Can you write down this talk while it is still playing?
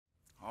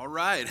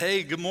right.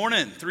 Hey, good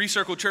morning. Three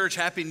Circle Church,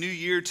 Happy New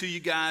Year to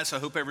you guys. I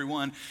hope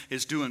everyone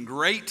is doing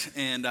great,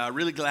 and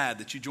really glad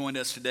that you joined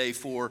us today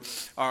for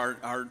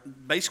our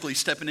basically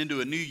stepping into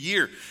a new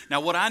year.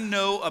 Now, what I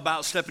know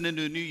about stepping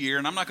into a new year,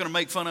 and I'm not going to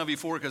make fun of you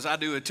for it because I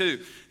do it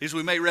too, is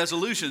we make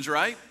resolutions,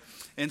 right?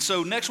 And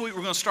so next week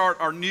we're going to start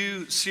our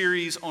new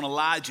series on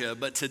Elijah,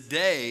 but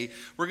today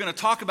we're going to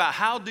talk about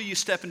how do you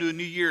step into a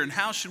new year and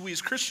how should we as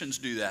Christians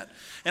do that.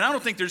 And I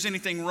don't think there's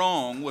anything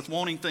wrong with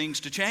wanting things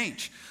to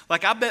change.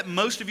 Like I bet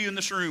most of you in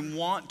this room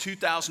want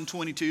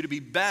 2022 to be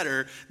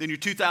better than your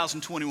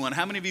 2021.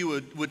 How many of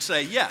you would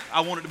say, yeah,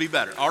 I want it to be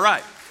better? All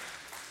right.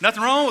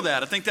 Nothing wrong with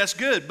that. I think that's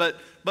good.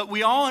 But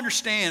we all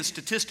understand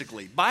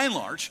statistically, by and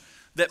large,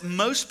 that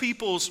most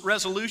people's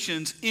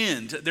resolutions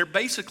end. They're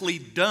basically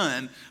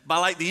done by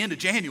like the end of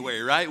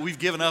January, right? We've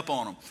given up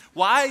on them.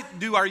 Why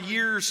do our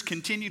years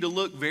continue to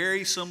look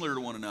very similar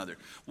to one another?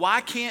 Why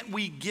can't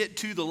we get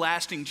to the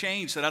lasting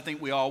change that I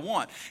think we all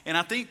want? And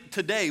I think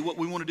today what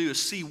we want to do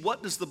is see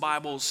what does the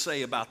Bible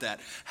say about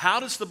that? How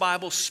does the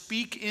Bible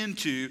speak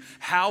into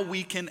how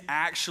we can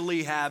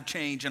actually have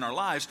change in our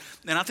lives?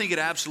 And I think it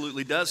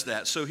absolutely does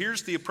that. So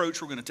here's the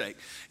approach we're going to take.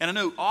 And I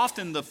know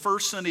often the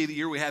first Sunday of the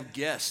year we have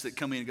guests that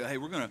come in and go, hey,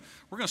 we're going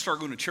to start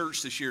going to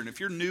church this year. And if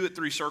you're new at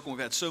Three Circle, we've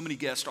had so many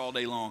guests all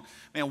day long.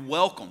 Man,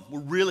 welcome.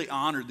 We're really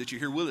honored that you're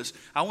here with us.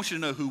 I want you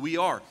to know who we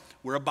are.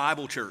 We're a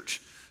Bible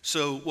church.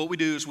 So what we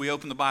do is we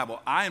open the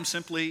Bible. I am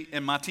simply,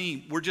 and my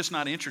team, we're just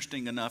not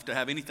interesting enough to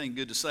have anything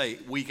good to say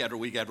week after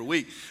week after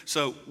week.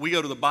 So we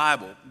go to the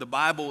Bible. The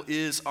Bible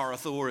is our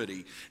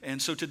authority.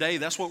 And so today,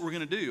 that's what we're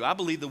going to do. I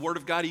believe the Word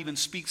of God even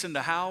speaks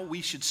into how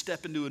we should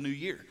step into a new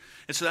year.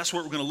 And so that's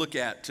what we're going to look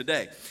at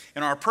today.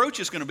 And our approach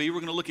is going to be, we're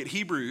going to look at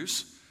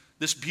Hebrews,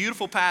 this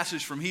beautiful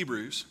passage from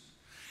Hebrews.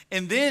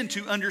 And then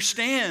to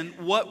understand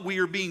what we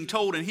are being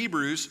told in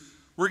Hebrews,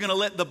 we're going to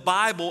let the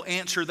Bible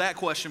answer that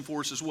question for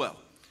us as well.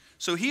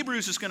 So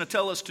Hebrews is going to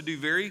tell us to do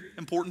very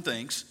important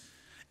things.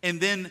 And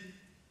then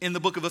in the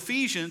book of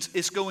Ephesians,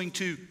 it's going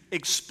to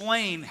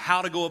explain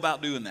how to go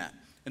about doing that.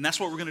 And that's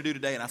what we're going to do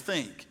today. And I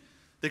think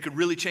that could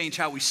really change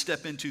how we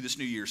step into this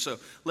new year. So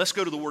let's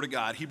go to the Word of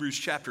God, Hebrews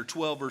chapter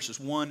 12, verses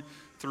 1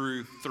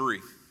 through 3.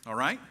 All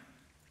right?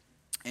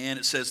 And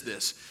it says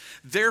this,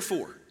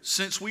 therefore,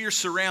 since we are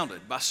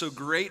surrounded by so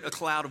great a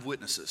cloud of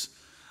witnesses,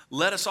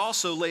 let us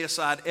also lay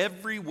aside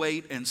every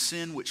weight and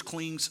sin which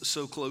clings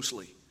so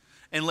closely,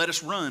 and let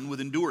us run with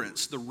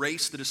endurance the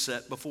race that is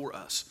set before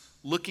us,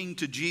 looking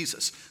to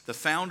Jesus, the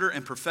founder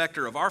and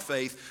perfecter of our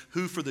faith,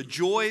 who for the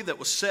joy that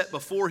was set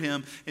before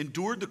him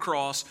endured the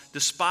cross,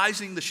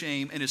 despising the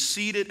shame, and is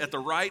seated at the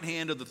right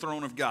hand of the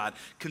throne of God.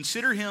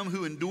 Consider him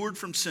who endured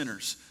from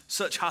sinners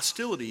such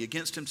hostility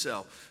against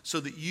himself, so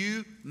that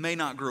you may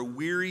not grow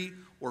weary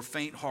or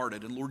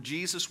faint-hearted. And Lord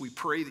Jesus, we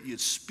pray that you'd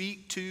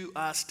speak to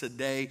us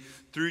today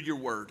through your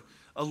word.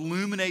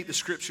 Illuminate the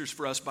scriptures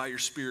for us by your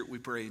Spirit, we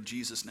pray in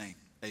Jesus' name.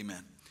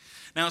 Amen.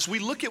 Now, as we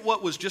look at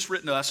what was just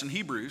written to us in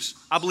Hebrews,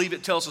 I believe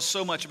it tells us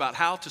so much about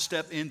how to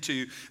step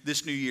into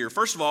this new year.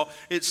 First of all,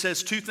 it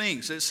says two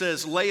things. It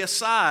says, lay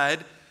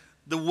aside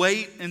the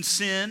weight and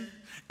sin,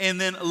 and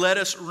then let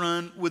us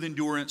run with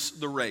endurance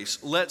the race.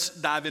 Let's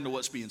dive into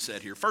what's being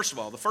said here. First of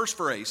all, the first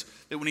phrase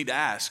that we need to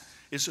ask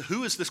is,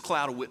 who is this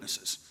cloud of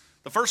witnesses?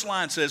 The first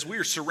line says, we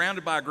are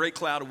surrounded by a great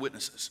cloud of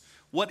witnesses.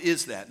 What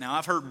is that? Now,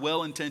 I've heard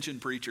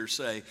well-intentioned preachers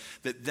say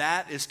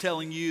that is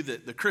telling you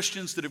that the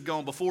Christians that have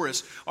gone before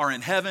us are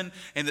in heaven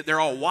and that they're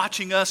all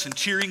watching us and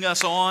cheering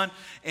us on.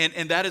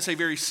 And that is a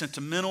very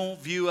sentimental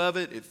view of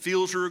it. It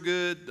feels real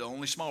good. The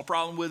only small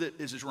problem with it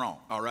is it's wrong.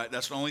 All right,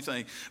 that's the only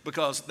thing,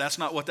 because that's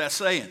not what that's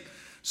saying.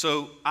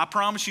 So I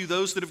promise you,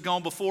 those that have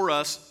gone before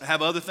us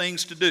have other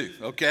things to do,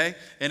 okay?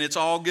 And it's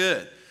all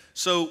good.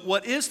 So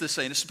what is this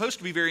saying? It's supposed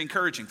to be very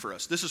encouraging for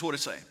us. This is what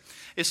it's saying.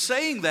 It's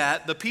saying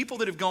that the people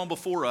that have gone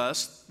before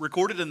us,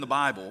 recorded in the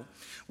Bible,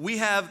 we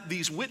have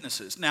these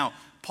witnesses. Now,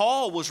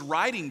 Paul was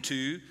writing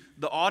to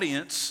the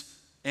audience,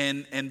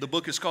 and the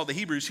book is called the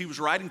Hebrews. He was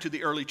writing to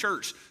the early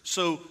church.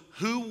 So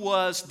who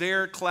was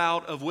their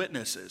cloud of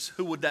witnesses?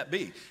 Who would that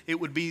be? It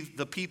would be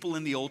the people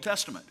in the Old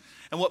Testament.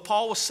 And what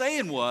Paul was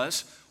saying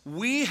was,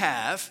 we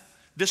have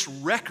this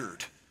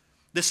record,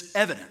 this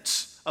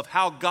evidence of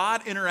how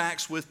God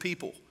interacts with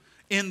people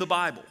in the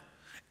Bible.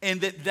 And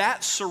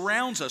that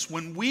surrounds us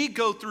when we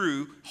go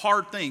through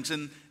hard things.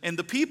 And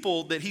the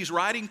people that he's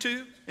writing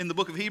to in the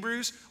book of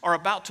Hebrews are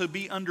about to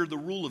be under the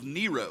rule of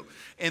Nero.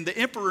 And the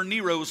Emperor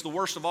Nero was the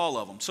worst of all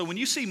of them. So when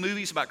you see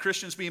movies about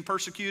Christians being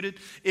persecuted,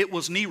 it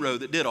was Nero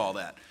that did all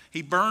that.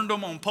 He burned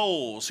them on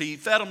poles. He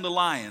fed them to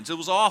lions. It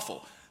was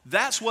awful.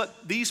 That's what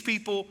these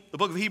people, the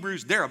book of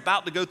Hebrews, they're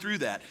about to go through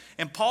that.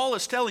 And Paul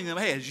is telling them,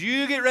 hey, as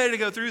you get ready to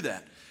go through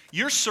that,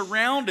 you're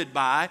surrounded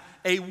by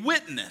a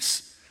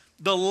witness.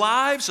 The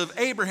lives of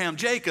Abraham,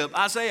 Jacob,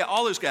 Isaiah,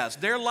 all those guys,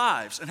 their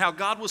lives and how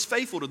God was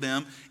faithful to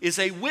them is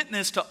a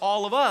witness to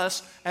all of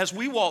us as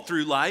we walk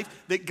through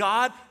life, that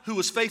God, who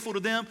was faithful to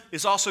them,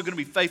 is also going to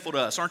be faithful to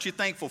us. Aren't you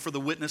thankful for the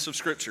witness of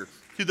Scripture?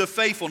 To the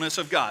faithfulness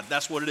of God.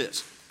 That's what it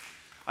is.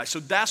 All right, so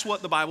that's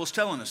what the Bible is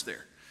telling us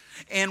there.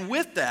 And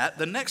with that,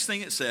 the next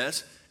thing it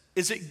says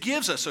is it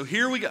gives us, so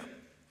here we go.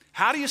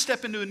 How do you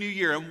step into a new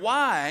year? And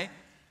why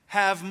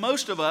have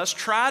most of us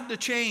tried to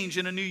change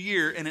in a new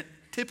year and it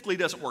typically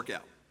doesn't work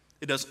out?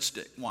 It doesn't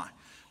stick. Why?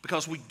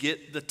 Because we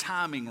get the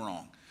timing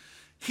wrong.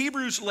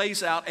 Hebrews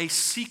lays out a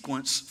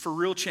sequence for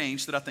real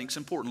change that I think is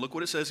important. Look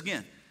what it says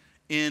again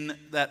in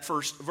that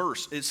first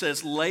verse. It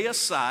says, lay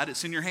aside,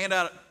 it's in your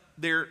handout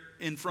there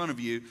in front of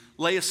you,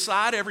 lay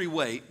aside every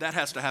weight. That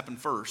has to happen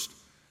first.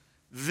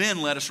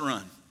 Then let us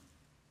run.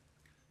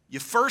 You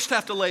first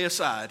have to lay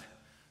aside,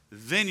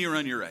 then you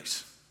run your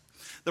race.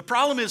 The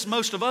problem is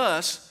most of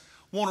us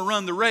want to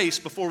run the race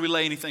before we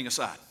lay anything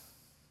aside.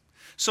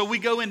 So we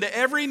go into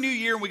every new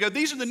year and we go,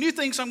 these are the new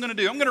things I'm going to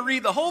do. I'm going to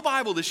read the whole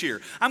Bible this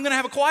year. I'm going to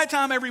have a quiet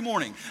time every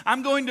morning.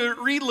 I'm going to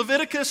read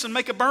Leviticus and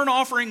make a burnt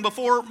offering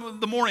before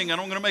the morning. And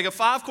I'm going to make a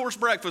 5-course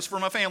breakfast for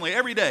my family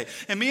every day.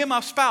 And me and my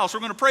spouse, we're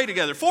going to pray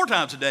together 4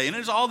 times a day. And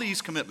there's all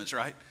these commitments,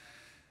 right?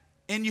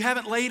 And you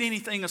haven't laid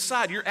anything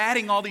aside. You're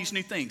adding all these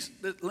new things.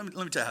 Let me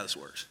tell you how this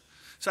works.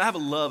 So I have a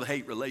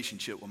love-hate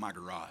relationship with my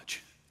garage,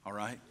 all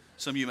right?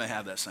 Some of you may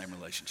have that same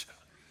relationship.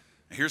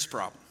 Now here's the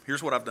problem.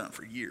 Here's what I've done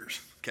for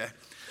years, okay?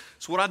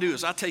 So what I do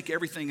is I take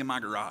everything in my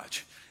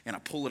garage and I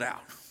pull it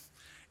out.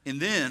 And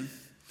then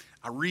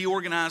I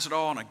reorganize it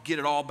all and I get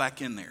it all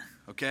back in there,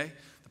 okay?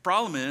 The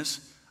problem is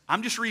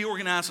I'm just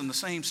reorganizing the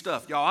same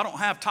stuff. Y'all, I don't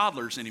have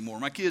toddlers anymore.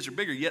 My kids are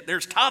bigger, yet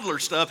there's toddler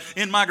stuff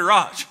in my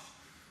garage,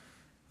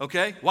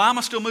 okay? Why am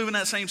I still moving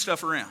that same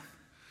stuff around?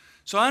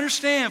 So I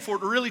understand for it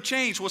to really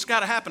change, what's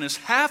got to happen is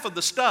half of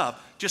the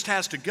stuff just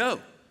has to go.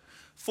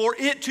 For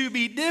it to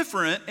be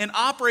different and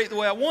operate the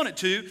way I want it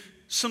to,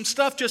 some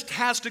stuff just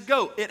has to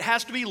go. It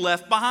has to be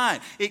left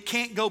behind. It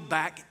can't go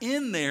back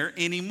in there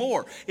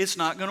anymore. It's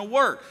not going to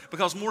work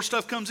because more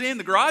stuff comes in.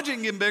 The garage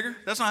isn't getting bigger.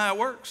 That's not how it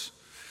works.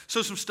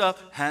 So some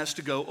stuff has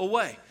to go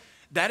away.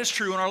 That is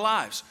true in our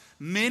lives.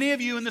 Many of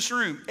you in this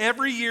room,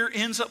 every year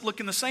ends up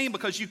looking the same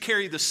because you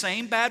carry the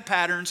same bad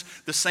patterns,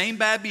 the same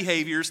bad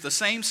behaviors, the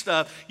same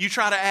stuff. You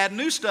try to add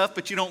new stuff,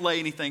 but you don't lay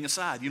anything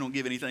aside. You don't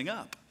give anything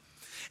up.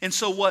 And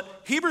so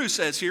what Hebrews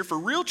says here, for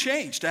real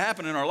change to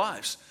happen in our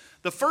lives,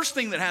 the first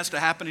thing that has to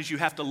happen is you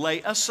have to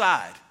lay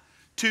aside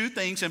 2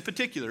 things in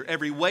particular,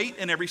 every weight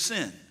and every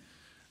sin.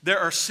 There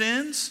are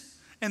sins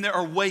and there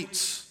are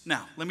weights.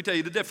 Now, let me tell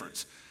you the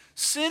difference.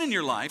 Sin in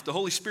your life, the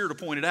Holy Spirit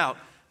will point it out,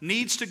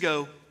 needs to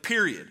go,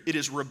 period. It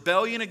is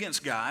rebellion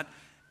against God,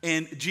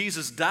 and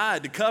Jesus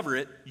died to cover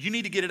it. You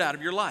need to get it out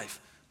of your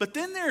life. But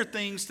then there are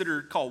things that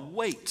are called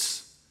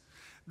weights.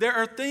 There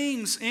are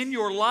things in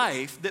your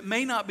life that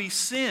may not be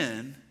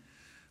sin,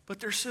 but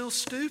they're still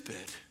stupid.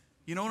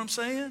 You know what I'm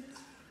saying?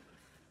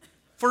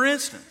 For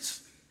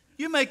instance,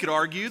 you may could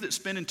argue that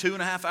spending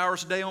 2.5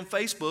 hours a day on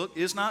Facebook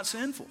is not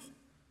sinful.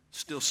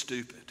 Still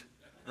stupid,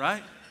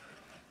 right?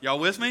 Y'all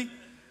with me?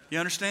 You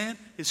understand?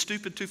 Is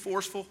stupid too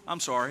forceful? I'm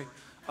sorry.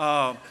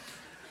 A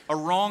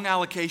wrong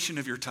allocation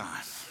of your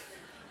time.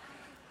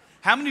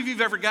 How many of you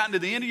have ever gotten to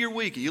the end of your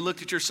week and you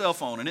looked at your cell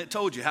phone and it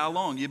told you how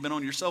long you've been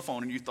on your cell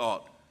phone and you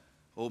thought,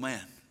 oh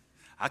man,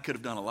 I could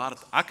have done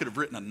I could have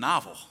written a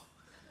novel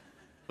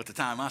with the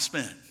time I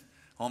spent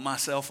on my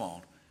cell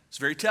phone. It's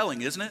very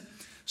telling, isn't it?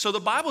 So the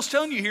Bible's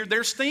telling you here,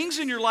 there's things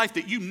in your life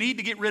that you need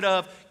to get rid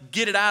of,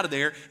 get it out of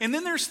there. And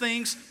then there's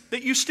things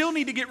that you still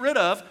need to get rid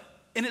of.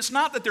 And it's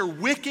not that they're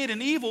wicked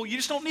and evil, you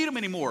just don't need them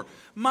anymore.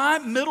 My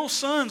middle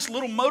son's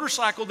little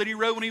motorcycle that he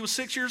rode when he was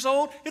 6 years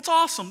old, it's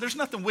awesome. There's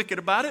nothing wicked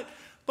about it.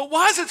 But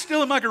why is it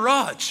still in my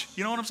garage?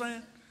 You know what I'm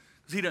saying?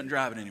 Because he doesn't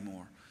drive it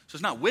anymore. So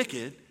it's not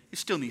wicked. It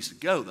still needs to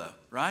go though,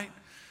 right?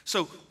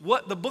 So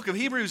what the book of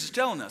Hebrews is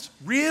telling us,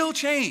 real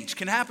change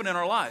can happen in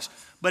our lives.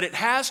 But it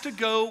has to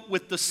go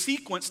with the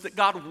sequence that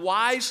God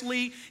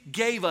wisely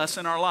gave us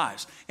in our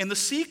lives. And the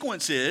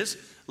sequence is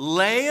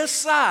lay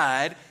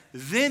aside,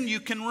 then you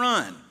can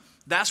run.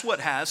 That's what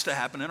has to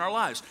happen in our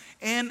lives.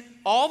 And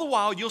all the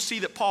while, you'll see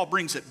that Paul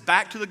brings it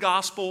back to the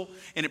gospel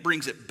and it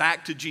brings it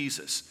back to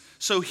Jesus.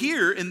 So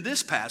here in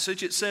this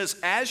passage, it says,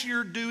 as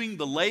you're doing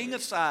the laying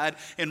aside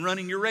and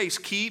running your race,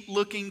 keep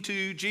looking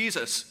to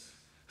Jesus,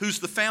 who's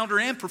the founder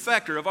and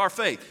perfecter of our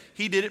faith.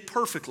 He did it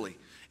perfectly.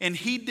 And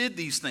he did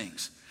these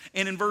things.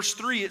 And in verse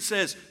 3, it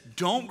says,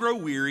 don't grow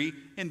weary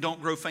and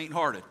don't grow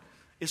faint-hearted.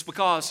 It's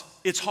because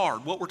it's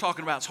hard. What we're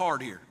talking about is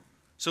hard here.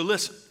 So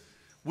listen,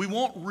 we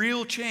want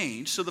real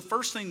change. So the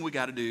first thing we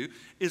got to do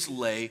is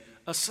lay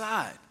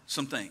aside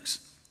some things.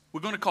 We're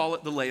going to call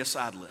it the lay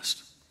aside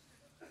list.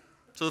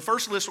 So the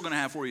first list we're going to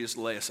have for you is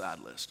the lay aside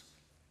list.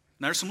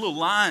 Now there's some little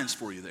lines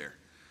for you there.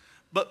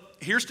 But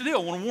here's the deal.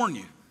 I want to warn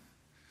you.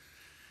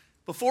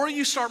 Before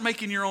you start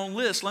making your own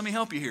list, let me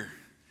help you here.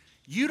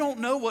 You don't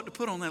know what to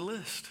put on that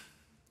list.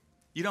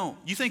 You don't.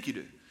 You think you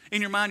do.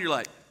 In your mind, you're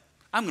like,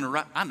 I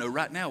know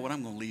right now what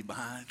I'm going to leave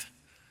behind.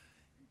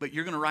 But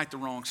you're going to write the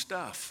wrong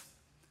stuff.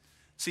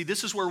 See,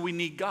 this is where we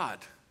need God.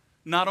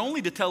 Not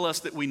only to tell us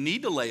that we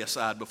need to lay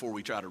aside before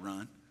we try to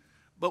run,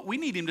 but we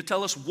need him to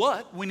tell us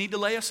what we need to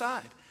lay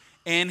aside.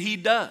 And he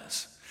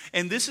does.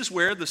 And this is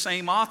where the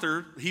same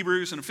author,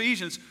 Hebrews and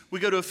Ephesians, we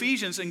go to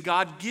Ephesians and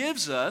God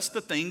gives us the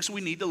things we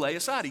need to lay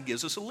aside. He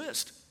gives us a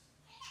list.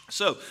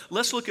 So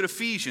let's look at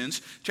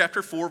Ephesians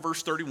chapter 4,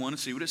 verse 31 and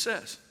see what it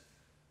says.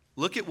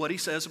 Look at what he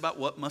says about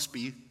what must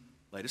be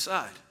laid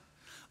aside.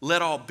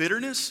 Let all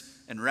bitterness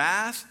and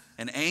wrath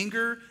and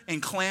anger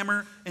and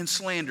clamor and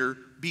slander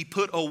be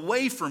put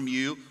away from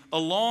you,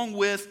 along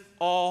with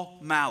all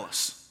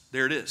malice.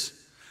 There it is.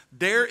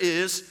 There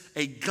is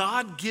a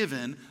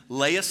God-given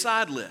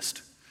lay-aside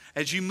list.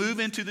 As you move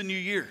into the new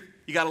year,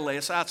 you got to lay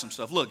aside some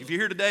stuff. Look, if you're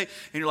here today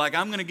and you're like,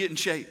 I'm going to get in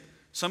shape.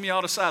 Some of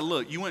y'all decide,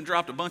 look, you went and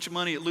dropped a bunch of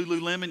money at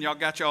Lululemon. Y'all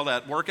got y'all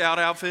that workout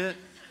outfit.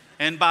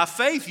 And by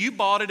faith, you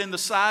bought it in the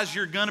size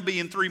you're going to be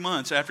in 3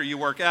 months after you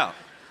work out.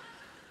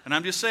 And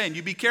I'm just saying,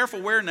 you be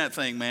careful wearing that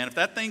thing, man. If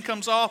that thing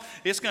comes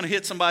off, it's going to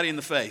hit somebody in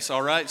the face,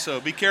 all right?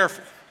 So be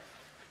careful.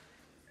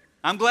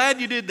 I'm glad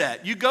you did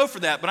that. You go for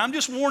that. But I'm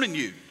just warning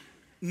you,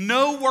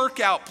 no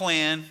workout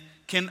plan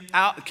can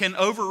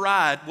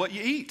override what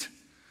you eat.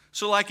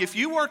 So like if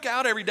you work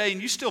out every day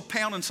and you still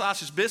pounding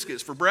sausage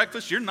biscuits for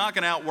breakfast, you're not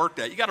going to outwork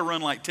that. You got to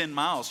run like 10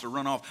 miles to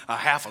run off a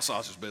half a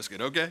sausage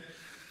biscuit, okay?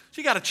 So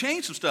you got to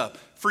change some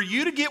stuff. For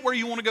you to get where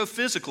you want to go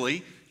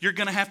physically, you're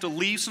going to have to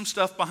leave some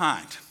stuff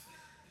behind.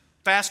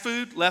 Fast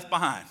food, left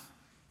behind.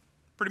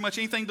 Pretty much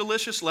anything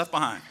delicious, left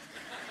behind.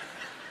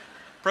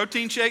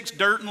 Protein shakes,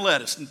 dirt, and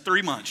lettuce. In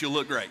 3 months, you'll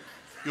look great.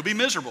 You'll be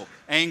miserable,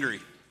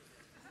 angry,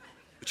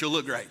 but you'll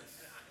look great.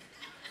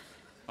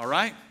 All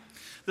right?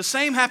 The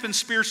same happens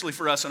spiritually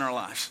for us in our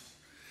lives.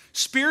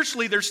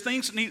 Spiritually, there's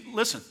things that need,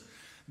 listen,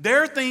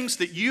 there are things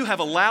that you have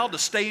allowed to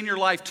stay in your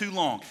life too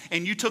long,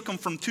 and you took them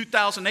from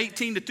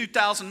 2018 to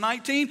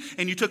 2019,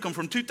 and you took them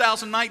from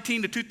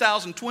 2019 to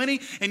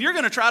 2020, and you're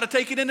going to try to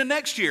take it into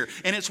next year.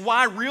 And it's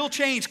why real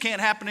change can't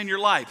happen in your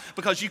life,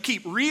 because you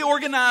keep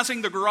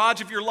reorganizing the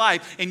garage of your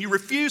life, and you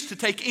refuse to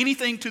take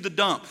anything to the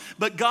dump.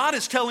 But God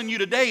is telling you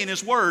today in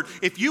His Word,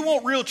 if you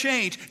want real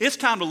change, it's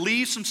time to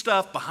leave some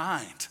stuff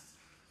behind.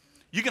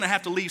 You're going to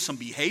have to leave some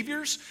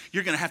behaviors.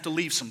 You're going to have to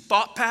leave some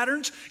thought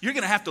patterns. You're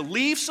going to have to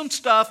leave some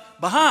stuff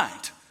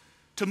behind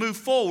to move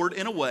forward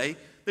in a way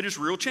that is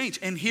real change.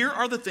 And here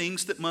are the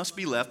things that must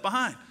be left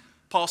behind.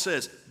 Paul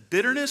says,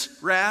 bitterness,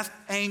 wrath,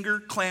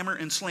 anger, clamor,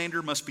 and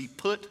slander must be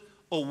put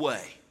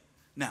away.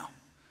 Now,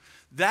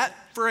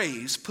 that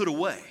phrase, put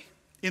away,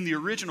 in the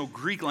original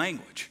Greek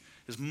language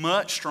is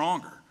much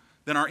stronger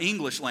than our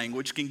English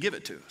language can give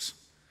it to us.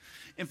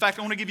 In fact,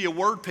 I want to give you a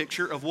word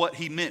picture of what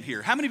he meant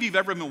here. How many of you have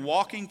ever been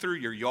walking through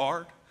your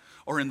yard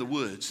or in the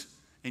woods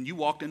and you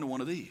walked into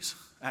one of these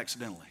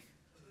accidentally?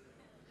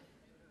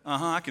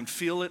 I can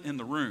feel it in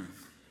the room.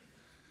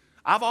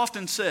 I've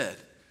often said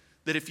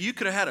that if you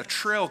could have had a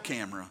trail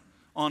camera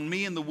on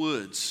me in the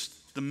woods,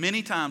 the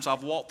many times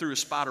I've walked through a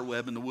spider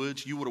web in the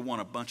woods, you would have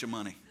won a bunch of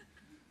money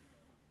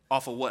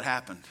off of what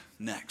happened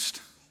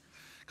next.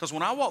 Because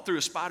when I walk through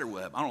a spider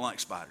web, I don't like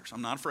spiders.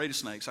 I'm not afraid of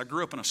snakes. I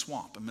grew up in a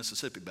swamp in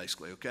Mississippi,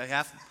 basically, okay?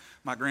 Half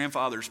my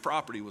grandfather's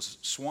property was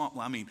swamp.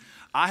 I mean,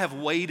 I have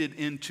waded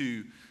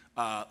into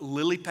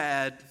lily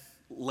pad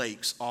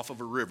lakes off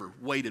of a river,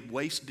 waded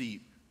waist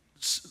deep,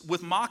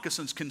 with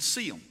moccasins, can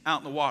see them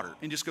out in the water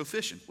and just go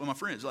fishing with my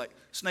friends. Like,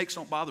 snakes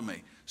don't bother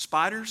me.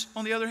 Spiders,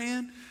 on the other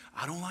hand,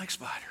 I don't like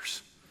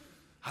spiders.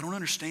 I don't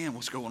understand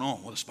what's going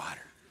on with a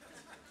spider.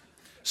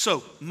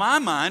 So my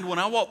mind, when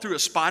I walk through a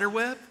spider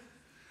web,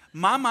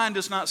 my mind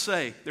does not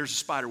say, there's a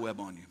spider web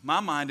on you. My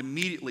mind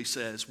immediately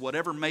says,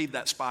 whatever made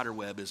that spider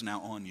web is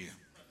now on you.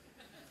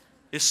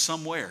 It's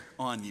somewhere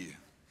on you.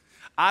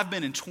 I've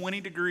been in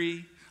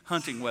 20-degree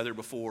hunting weather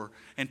before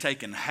and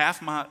taken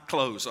half my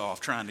clothes off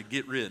trying to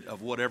get rid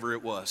of whatever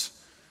it was,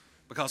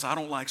 because I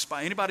don't like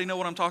spiders. Anybody know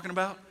what I'm talking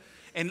about?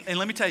 And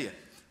let me tell you,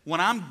 when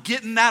I'm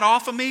getting that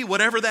off of me,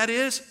 whatever that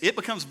is, it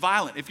becomes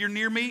violent. If you're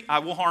near me, I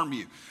will harm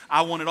you.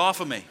 I want it off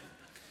of me.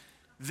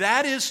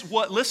 That is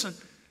what, listen,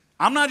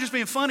 I'm not just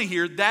being funny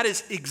here. That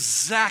is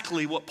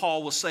exactly what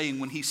Paul was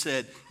saying when he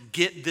said,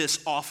 get this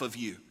off of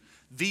you.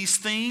 These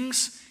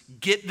things,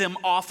 get them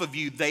off of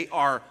you. They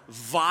are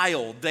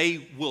vile.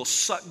 They will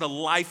suck the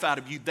life out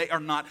of you. They are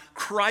not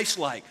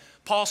Christ-like.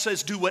 Paul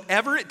says, do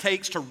whatever it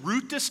takes to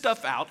root this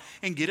stuff out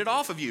and get it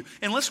off of you.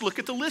 And let's look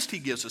at the list he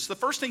gives us. The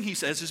first thing he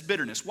says is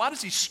bitterness. Why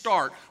does he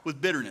start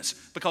with bitterness?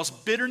 Because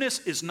bitterness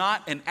is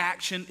not an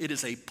action, it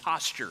is a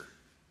posture.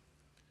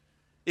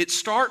 It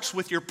starts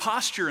with your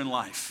posture in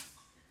life.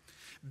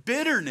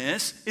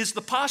 Bitterness is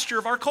the posture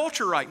of our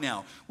culture right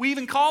now. We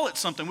even call it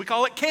something. We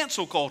call it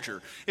cancel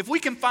culture. If we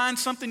can find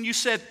something you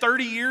said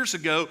 30 years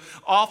ago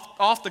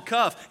off the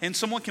cuff and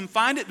someone can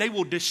find it, they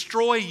will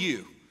destroy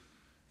you.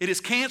 It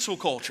is cancel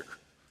culture.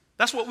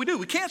 That's what we do.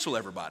 We cancel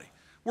everybody.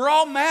 We're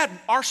all mad.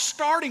 Our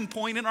starting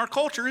point in our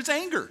culture is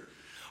anger.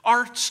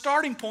 Our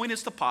starting point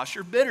is the posture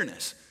of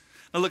bitterness.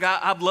 Now look,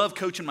 I love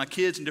coaching my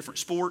kids in different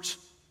sports.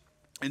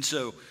 And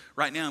so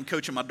right now I'm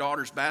coaching my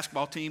daughter's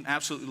basketball team,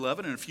 absolutely love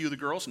it, and a few of the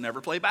girls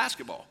never play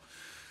basketball.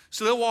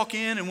 So they'll walk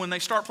in, and when they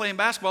start playing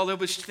basketball, they'll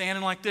be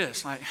standing like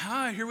this, like,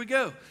 hi, here we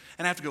go.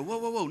 And I have to go,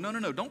 whoa,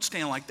 no, don't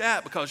stand like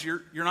that because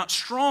you're not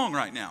strong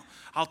right now.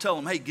 I'll tell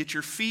them, hey, get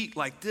your feet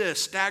like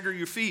this, stagger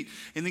your feet,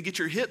 and then get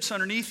your hips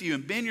underneath you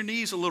and bend your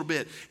knees a little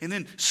bit, and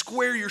then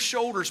square your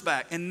shoulders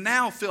back, and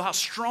now feel how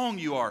strong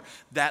you are.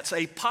 That's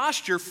a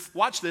posture,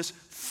 watch this,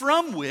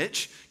 from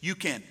which you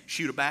can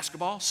shoot a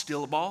basketball,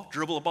 steal a ball,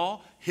 dribble a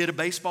ball, hit a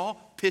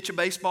baseball, pitch a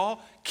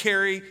baseball,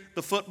 carry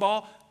the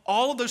football.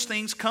 All of those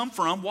things come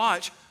from,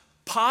 watch,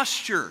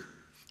 posture,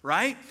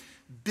 right?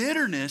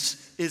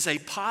 Bitterness is a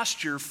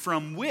posture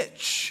from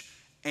which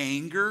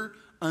anger,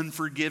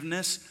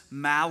 unforgiveness,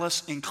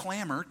 malice, and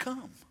clamor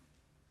come.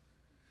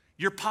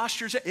 Your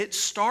posture, it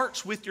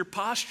starts with your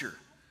posture.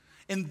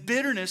 And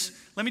bitterness,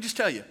 let me just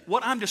tell you,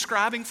 what I'm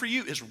describing for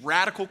you is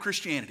radical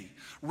Christianity.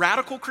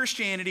 Radical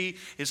Christianity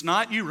is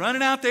not you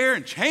running out there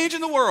and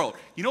changing the world.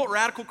 You know what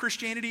radical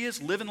Christianity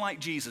is? Living like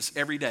Jesus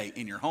every day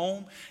in your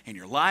home, in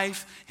your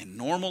life, in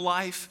normal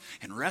life,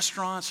 in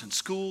restaurants, in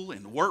school,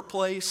 in the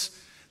workplace.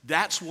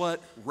 That's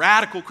what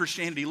radical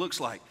Christianity looks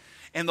like.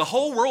 And the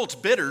whole world's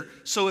bitter,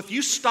 so if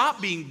you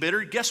stop being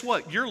bitter, guess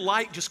what? Your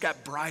light just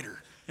got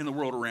brighter in the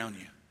world around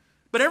you.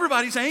 But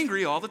everybody's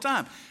angry all the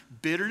time.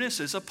 Bitterness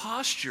is a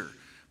posture.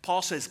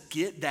 Paul says,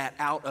 get that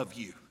out of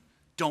you.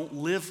 Don't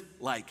live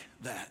like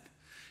that.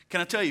 Can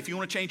I tell you, if you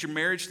want to change your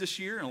marriage this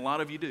year, and a lot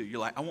of you do, you're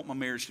like, I want my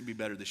marriage to be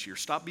better this year.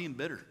 Stop being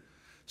bitter.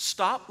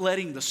 Stop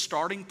letting the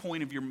starting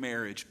point of your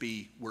marriage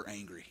be, we're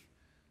angry.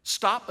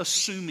 Stop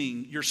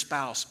assuming your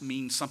spouse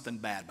means something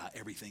bad by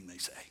everything they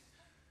say.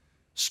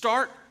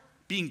 Start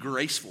being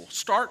graceful.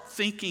 Start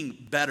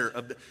thinking better.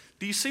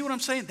 Do you see what I'm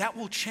saying? That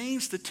will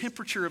change the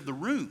temperature of the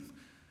room.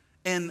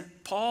 And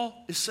Paul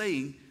is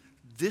saying,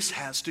 this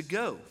has to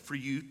go for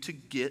you to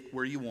get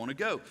where you want to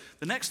go.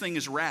 The next thing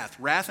is wrath.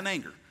 Wrath and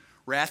anger.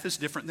 Wrath is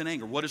different than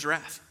anger. What is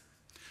wrath?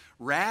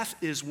 Wrath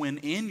is when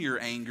in your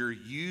anger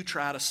you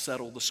try to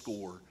settle the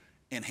score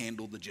and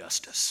handle the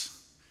justice.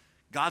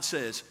 God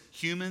says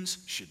humans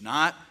should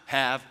not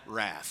have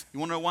wrath. You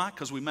want to know why?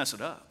 Because we mess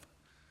it up.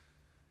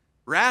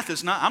 Wrath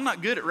is not, I'm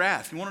not good at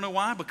wrath. You want to know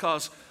why?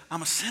 Because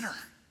I'm a sinner.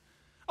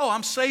 Oh,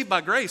 I'm saved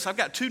by grace. I've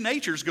got two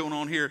natures going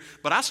on here,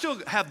 but I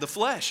still have the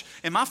flesh,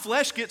 and my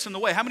flesh gets in the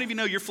way. How many of you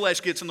know your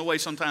flesh gets in the way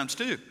sometimes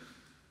too?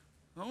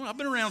 Oh, I've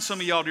been around some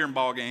of y'all during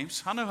ball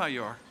games. I know how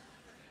you are.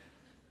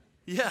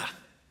 Yeah.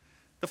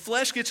 The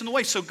flesh gets in the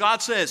way. So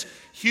God says,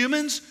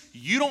 humans,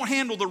 you don't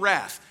handle the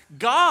wrath.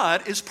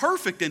 God is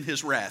perfect in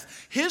his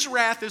wrath. His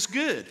wrath is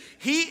good.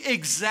 He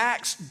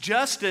exacts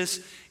justice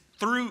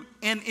through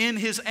and in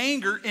his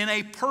anger in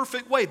a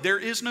perfect way. There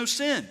is no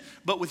sin.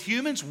 But with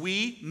humans,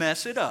 we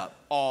mess it up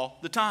all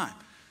the time.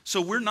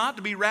 So we're not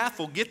to be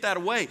wrathful. Get that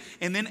away.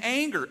 And then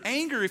anger.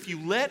 Anger, if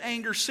you let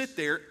anger sit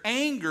there,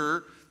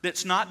 anger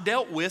that's not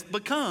dealt with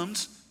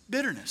becomes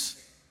bitterness.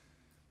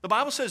 The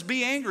Bible says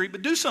be angry,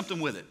 but do something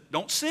with it.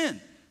 Don't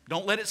sin.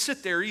 Don't let it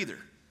sit there either.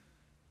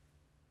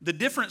 The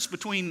difference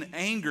between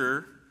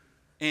anger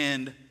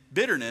and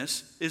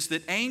bitterness is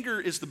that anger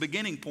is the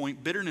beginning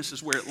point. Bitterness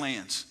is where it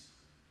lands.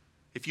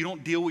 If you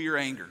don't deal with your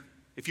anger,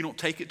 if you don't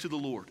take it to the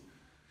Lord.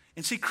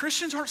 And see,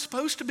 Christians aren't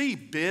supposed to be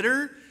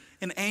bitter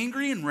and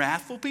angry and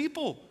wrathful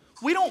people.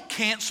 We don't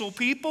cancel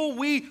people.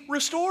 We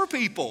restore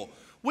people.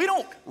 We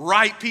don't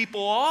write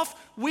people off.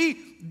 We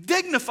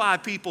dignify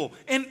people.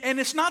 And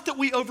it's not that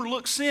we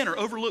overlook sin or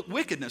overlook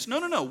wickedness.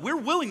 No. We're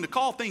willing to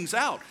call things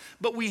out.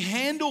 But we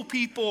handle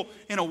people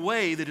in a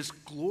way that is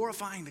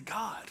glorifying to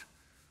God.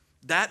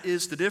 That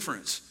is the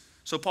difference.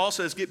 So Paul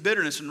says, get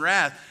bitterness and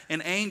wrath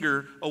and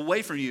anger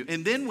away from you.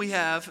 And then we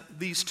have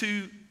these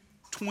two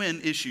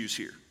twin issues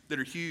here that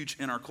are huge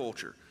in our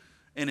culture.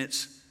 And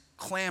it's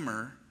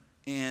clamor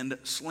and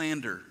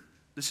slander.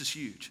 This is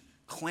huge.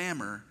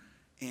 Clamor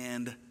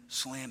and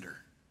slander.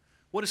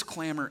 What is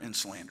clamor and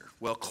slander?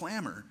 Well,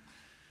 clamor,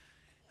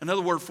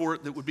 another word for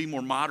it that would be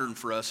more modern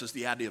for us is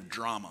the idea of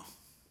drama.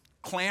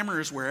 Clamor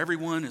is where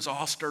everyone is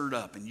all stirred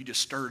up and you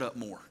just stir it up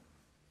more.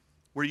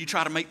 Where you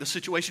try to make the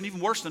situation even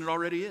worse than it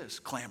already is.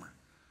 Clamor.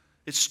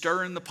 It's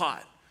stirring the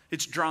pot.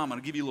 It's drama.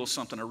 I'll give you a little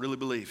something I really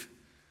believe.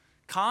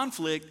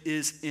 Conflict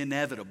is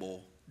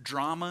inevitable.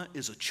 Drama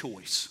is a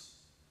choice.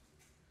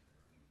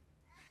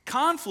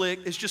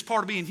 Conflict is just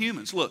part of being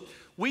humans. Look,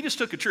 we just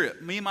took a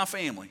trip, me and my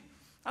family.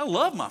 I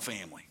love my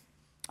family.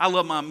 I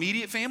love my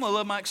immediate family. I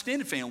love my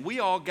extended family. We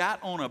all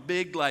got on a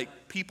big,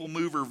 people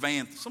mover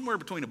van, somewhere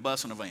between a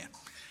bus and a van.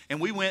 And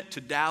we went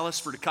to Dallas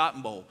for the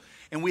Cotton Bowl.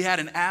 And we had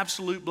an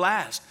absolute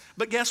blast.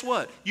 But guess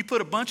what? You put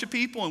a bunch of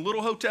people in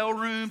little hotel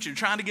rooms. You're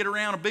trying to get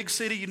around a big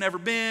city you've never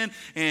been.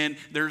 And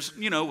there's,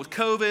 with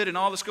COVID and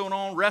all this going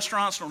on,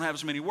 restaurants don't have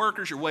as many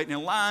workers. You're waiting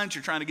in lines.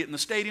 You're trying to get in the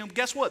stadium.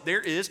 Guess what?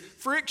 There is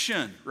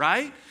friction,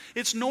 right?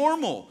 It's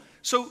normal.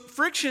 So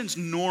friction's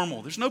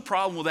normal. There's no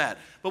problem with that.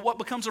 But what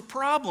becomes a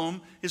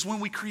problem is when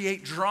we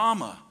create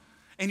drama.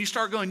 And you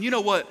start going, you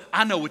know what?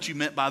 I know what you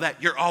meant by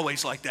that. You're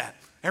always like that.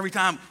 Every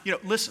time,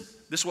 listen,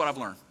 this is what I've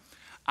learned.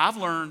 I've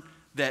learned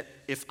that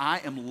if I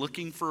am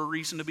looking for a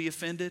reason to be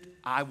offended,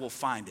 I will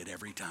find it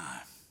every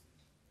time.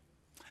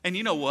 And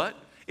you know what?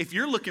 If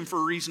you're looking for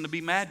a reason to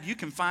be mad, you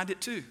can find it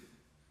too.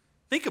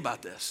 Think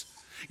about this.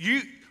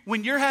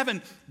 When you're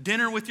having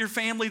dinner with your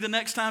family the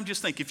next time,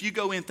 just think, if you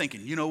go in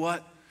thinking, you know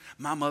what?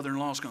 My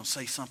mother-in-law is going to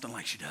say something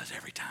like she does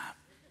every time.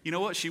 You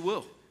know what? She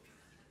will.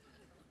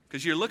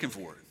 Because you're looking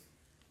for it,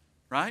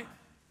 right?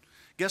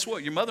 Guess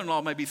what? Your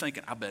mother-in-law may be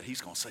thinking, I bet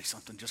he's going to say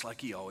something just like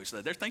he always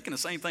does. They're thinking the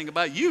same thing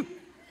about you.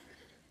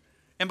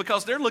 And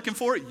because they're looking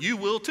for it, you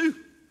will too.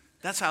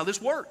 That's how this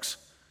works.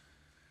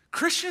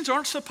 Christians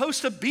aren't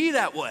supposed to be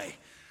that way.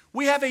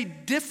 We have a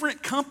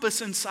different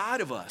compass inside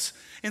of us.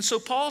 And so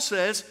Paul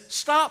says,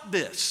 stop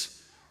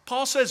this.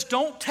 Paul says,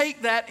 don't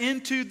take that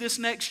into this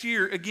next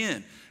year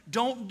again.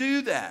 Don't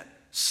do that.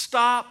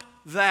 Stop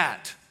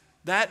that.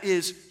 That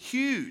is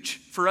huge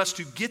for us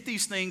to get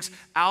these things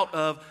out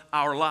of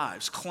our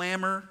lives.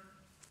 Clamor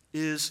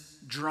is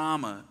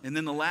drama. And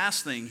then the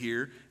last thing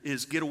here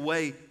is get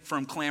away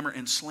from clamor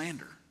and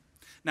slander.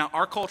 Now,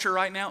 our culture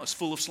right now is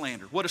full of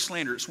slander. What is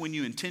slander? It's when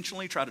you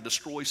intentionally try to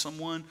destroy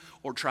someone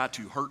or try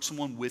to hurt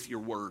someone with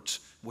your words,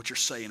 what you're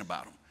saying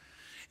about them.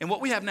 And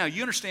what we have now,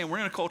 you understand, we're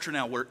in a culture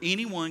now where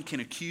anyone can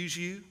accuse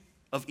you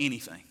of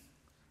anything.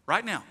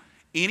 Right now,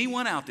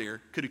 anyone out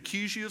there could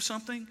accuse you of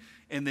something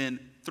and then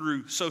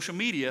through social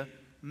media,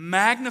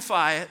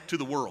 magnify it to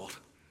the world.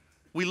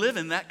 We live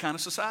in that kind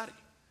of society.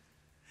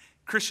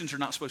 Christians are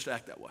not supposed to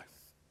act that way.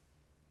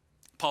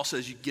 Paul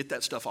says you get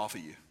that stuff off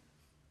of you.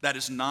 That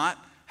is not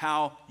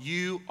how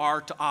you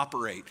are to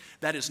operate.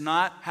 That is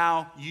not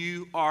how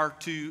you are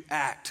to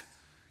act.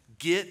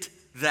 Get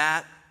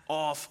that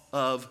off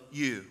of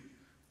you.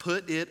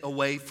 Put it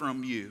away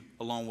from you,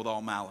 along with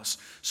all malice.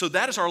 So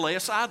that is our lay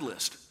aside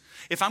list.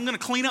 If I'm going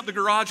to clean up the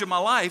garage of my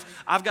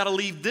life, I've got to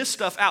leave this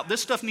stuff out.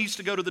 This stuff needs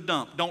to go to the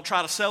dump. Don't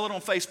try to sell it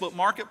on Facebook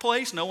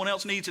Marketplace. No one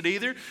else needs it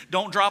either.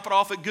 Don't drop it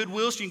off at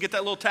Goodwill so you can get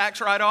that little tax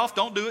write-off.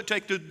 Don't do it.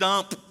 Take it to the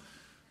dump.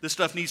 This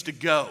stuff needs to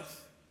go.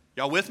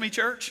 Y'all with me,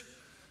 church?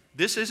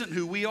 This isn't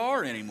who we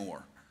are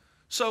anymore.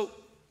 So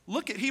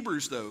look at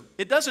Hebrews, though.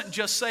 It doesn't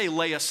just say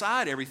lay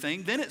aside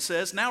everything. Then it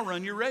says now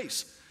run your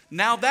race.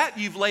 Now that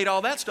you've laid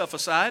all that stuff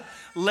aside,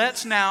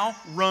 let's now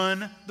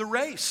run the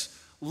race.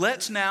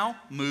 Let's now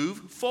move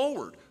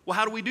forward. Well,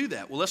 how do we do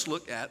that? Well, let's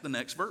look at the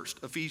next verse.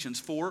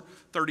 Ephesians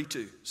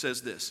 4:32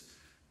 says this.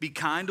 Be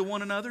kind to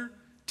one another,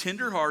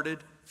 tenderhearted,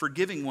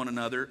 forgiving one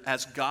another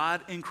as God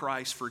in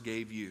Christ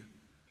forgave you.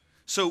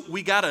 So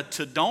we got a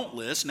to-don't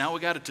list. Now we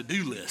got a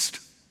to-do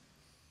list.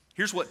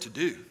 Here's what to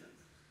do.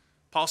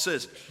 Paul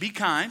says, be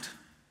kind,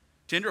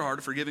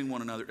 tenderhearted, forgiving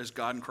one another as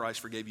God in Christ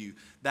forgave you.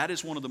 That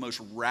is one of the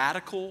most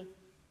radical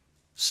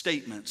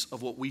statements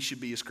of what we should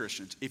be as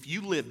Christians. If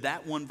you live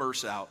that one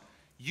verse out,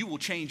 you will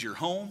change your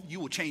home, you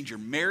will change your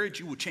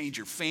marriage, you will change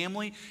your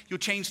family, you'll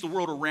change the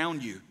world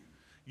around you.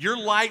 Your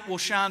light will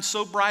shine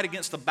so bright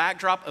against the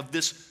backdrop of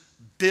this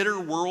bitter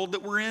world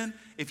that we're in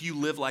if you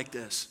live like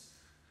this.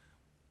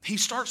 He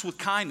starts with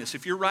kindness.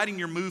 If you're writing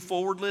your move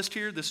forward list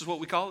here, this is what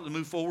we call it, the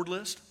move forward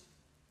list.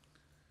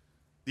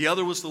 The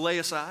other was the lay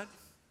aside.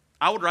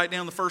 I would write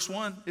down the first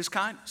one is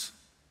kindness.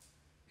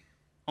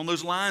 On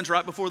those lines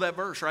right before that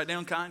verse, write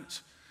down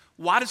kindness.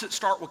 Why does it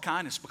start with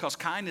kindness? Because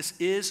kindness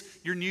is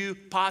your new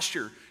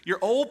posture. Your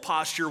old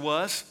posture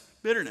was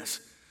bitterness.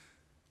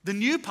 The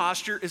new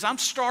posture is I'm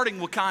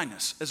starting with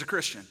kindness as a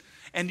Christian.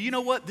 And you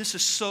know what? This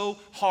is so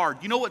hard.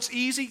 You know what's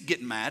easy?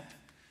 Getting mad.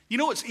 You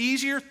know what's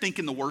easier?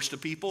 Thinking the worst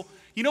of people.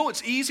 You know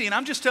what's easy? And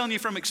I'm just telling you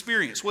from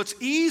experience. What's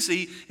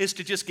easy is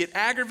to just get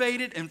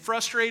aggravated and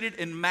frustrated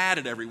and mad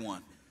at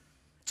everyone.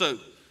 So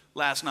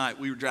last night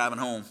we were driving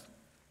home.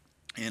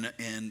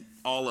 And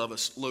all of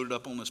us loaded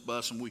up on this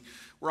bus, and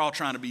we're all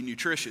trying to be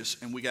nutritious,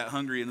 and we got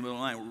hungry in the middle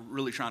of the night. We're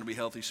really trying to be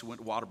healthy, so we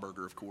went to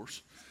Whataburger, of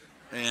course.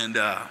 And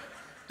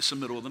it's the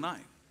middle of the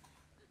night.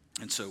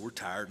 And so we're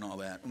tired and all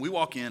that. And we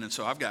walk in, and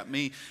so I've got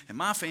me and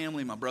my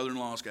family. My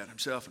brother-in-law's got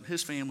himself and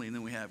his family, and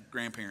then we have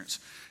grandparents.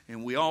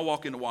 And we all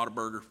walk into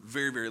Whataburger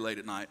very, very late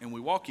at night. And we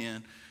walk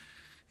in,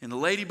 and the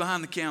lady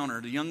behind the counter,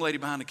 the young lady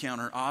behind the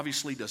counter,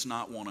 obviously does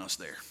not want us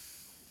there.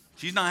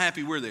 She's not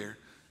happy we're there,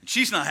 and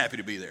she's not happy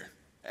to be there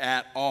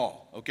at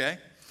all, okay?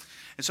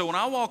 And so when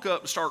I walk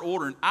up and start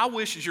ordering, I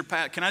wish as your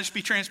pastor, can I just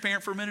be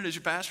transparent for a minute as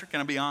your pastor?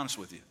 Can I be honest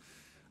with you?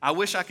 I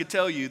wish I could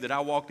tell you that I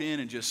walked in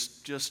and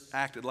just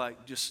acted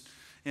like, just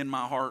in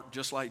my heart,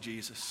 just like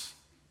Jesus.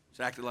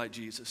 Just acted like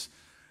Jesus.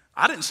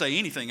 I didn't say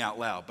anything out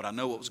loud, but I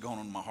know what was going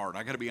on in my heart.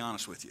 I got to be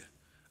honest with you.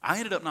 I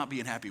ended up not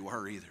being happy with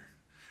her either.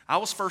 I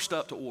was first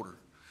up to order,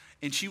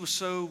 and she was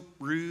so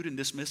rude and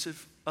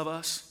dismissive of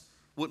us,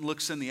 wouldn't look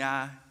us in the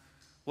eye,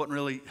 wasn't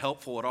really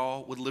helpful at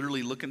all, would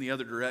literally look in the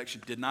other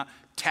direction, did not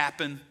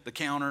tapping the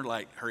counter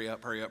like, hurry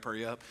up, hurry up,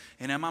 hurry up.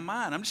 And in my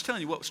mind, I'm just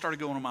telling you what started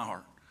going on in my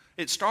heart.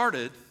 It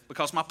started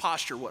because my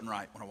posture wasn't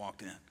right when I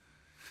walked in.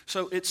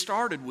 So it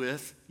started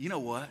with, you know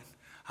what?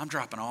 I'm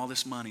dropping all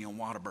this money on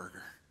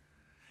Whataburger.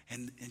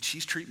 And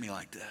she's treating me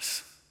like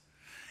this.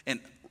 And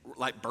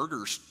like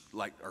burgers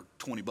like are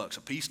 $20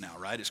 a piece now,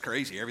 right? It's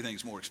crazy.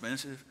 Everything's more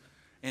expensive.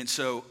 And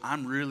so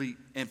I'm really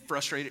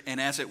frustrated.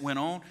 And as it went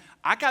on,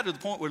 I got to the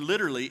point where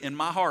literally in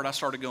my heart, I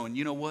started going,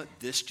 you know what?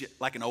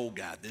 Like an old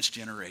guy, this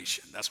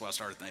generation. That's what I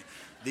started thinking.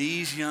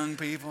 These young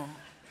people.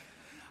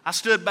 I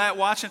stood back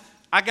watching.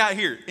 I got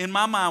here. In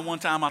my mind, one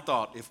time I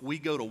thought, if we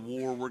go to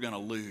war, we're going to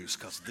lose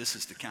because this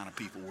is the kind of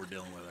people we're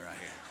dealing with right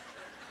here.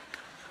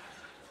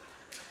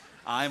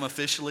 I am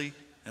officially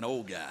an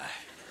old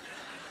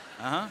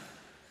guy.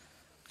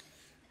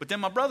 But then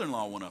my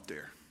brother-in-law went up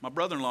there. My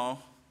brother-in-law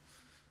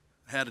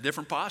had a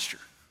different posture,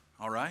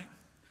 all right?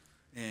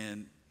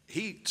 And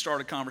he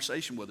started a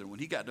conversation with her. When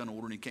he got done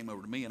ordering, he came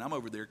over to me, and I'm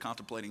over there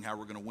contemplating how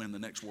we're going to win the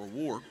next world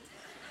war.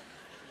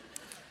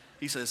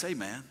 He says, hey,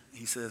 man.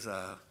 He says,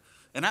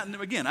 and I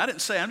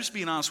didn't say, I'm just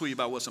being honest with you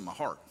about what's in my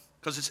heart.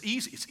 Because it's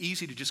easy. It's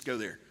easy to just go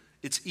there.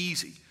 It's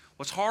easy.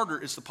 What's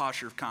harder is the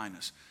posture of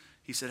kindness.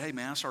 He said, hey,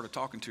 man, I started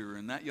talking to her,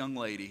 and that young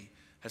lady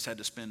has had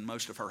to spend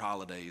most of her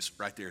holidays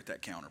right there at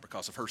that counter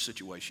because of her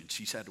situation.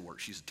 She's had to work.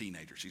 She's a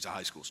teenager. She's a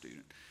high school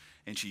student.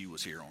 And she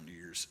was here on New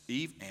Year's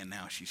Eve, and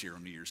now she's here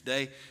on New Year's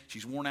Day.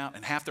 She's worn out,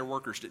 and half their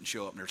workers didn't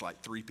show up, and there's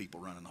like 3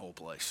 people running the whole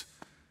place.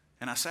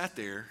 And I sat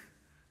there,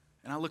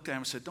 and I looked at him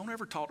and said, don't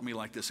ever talk to me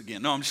like this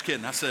again. No, I'm just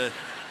kidding. I said,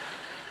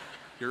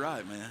 you're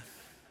right, man.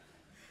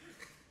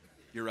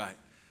 You're right.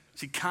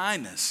 See,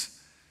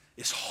 kindness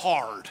is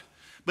hard.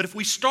 But if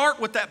we start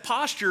with that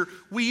posture,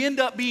 we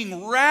end up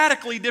being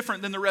radically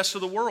different than the rest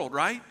of the world,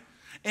 right?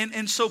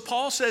 And so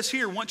Paul says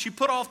here, once you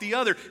put off the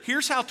other,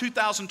 here's how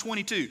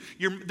 2022,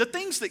 the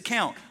things that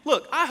count.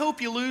 Look, I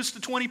hope you lose the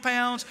 20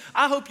 pounds.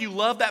 I hope you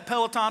love that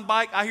Peloton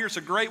bike. I hear it's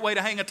a great way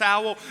to hang a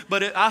towel,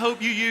 but I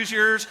hope you use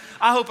yours.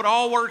 I hope it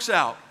all works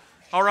out,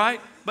 all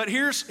right? But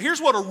here's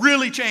what will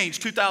really change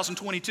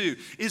 2022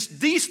 is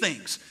these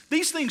things.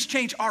 These things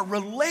change our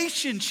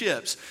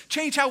relationships,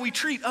 change how we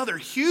treat other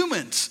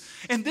humans.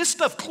 And this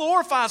stuff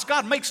glorifies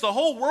God, makes the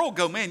whole world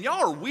go, man,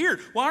 y'all are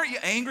weird. Why aren't you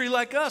angry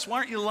like us? Why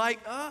aren't you like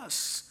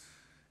us?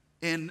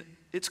 And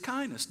it's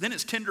kindness. Then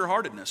it's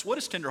tenderheartedness. What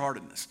is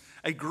tenderheartedness?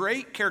 A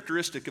great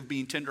characteristic of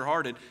being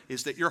tenderhearted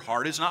is that your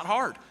heart is not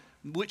hard,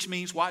 which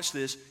means, watch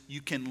this,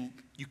 you can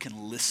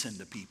listen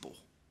to people.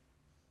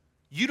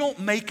 You don't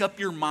make up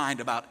your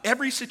mind about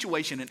every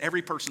situation and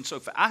every person so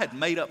fast. I had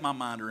made up my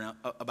mind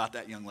about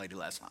that young lady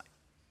last night.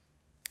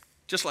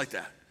 Just like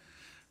that.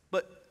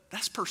 But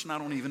that's a person I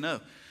don't even know.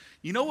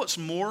 You know what's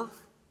more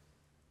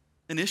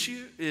an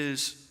issue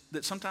is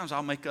that sometimes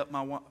I'll make up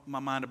my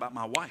mind about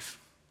my wife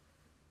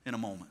in a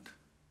moment.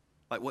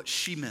 Like what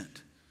she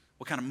meant,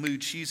 what kind of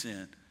mood she's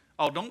in.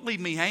 Oh, don't leave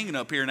me hanging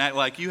up here and act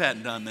like you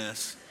hadn't done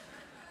this.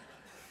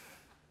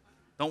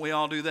 Don't we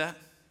all do that?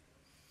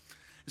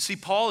 See,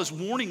 Paul is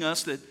warning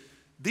us that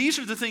these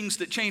are the things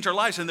that change our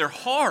lives, and they're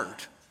hard.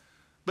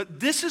 But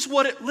this is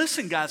what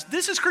listen, guys,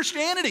 this is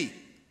Christianity.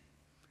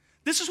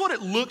 This is what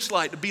it looks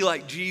like to be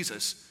like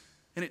Jesus,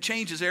 and it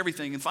changes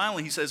everything. And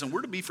finally, he says, and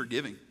we're to be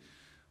forgiving.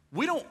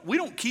 We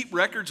don't keep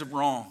records of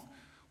wrong.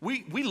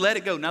 We let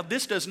it go. Now,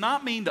 this does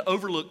not mean to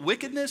overlook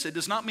wickedness. It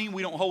does not mean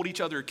we don't hold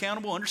each other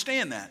accountable.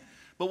 Understand that.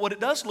 But what it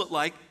does look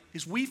like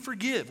is we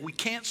forgive. We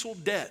cancel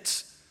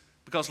debts.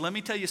 Because let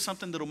me tell you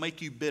something that'll make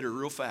you bitter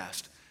real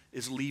fast.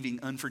 Is leaving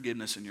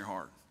unforgiveness in your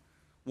heart.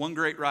 One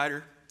great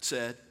writer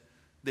said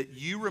that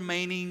you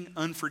remaining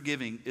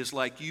unforgiving is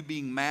like you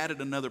being mad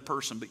at another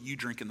person, but you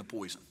drinking the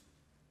poison.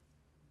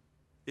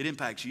 It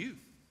impacts you.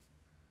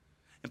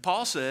 And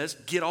Paul says,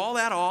 get all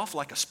that off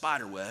like a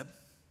spider web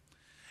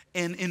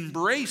and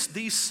embrace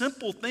these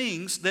simple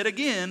things that,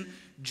 again,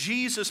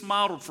 Jesus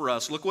modeled for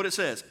us. Look what it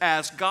says.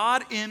 As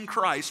God in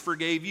Christ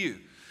forgave you.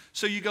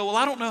 So you go, well,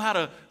 I don't know how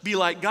to be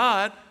like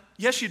God.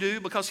 Yes, you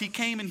do, because he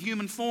came in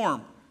human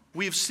form.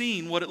 We have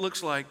seen what it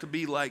looks like to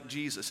be like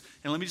Jesus.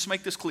 And let me just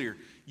make this clear.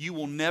 You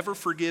will never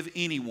forgive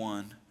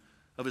anyone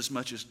of as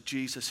much as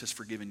Jesus has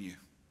forgiven you.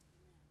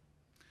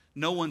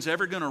 No one's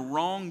ever going to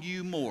wrong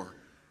you more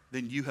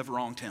than you have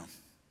wronged him.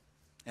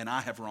 And I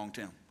have wronged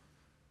him.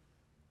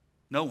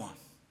 No one.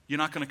 You're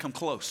not going to come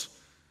close.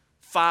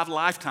 5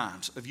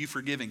 lifetimes of you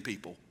forgiving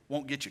people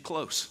won't get you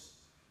close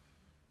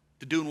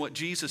to doing what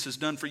Jesus has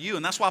done for you.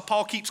 And that's why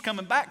Paul keeps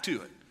coming back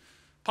to it.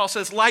 Paul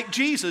says, like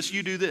Jesus,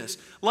 you do this.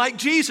 Like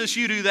Jesus,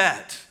 you do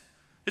that.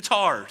 It's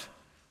hard,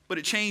 but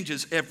it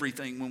changes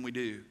everything when we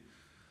do.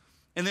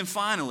 And then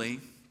finally,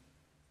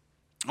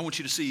 I want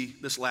you to see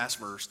this last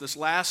verse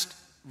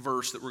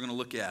that we're going to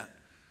look at.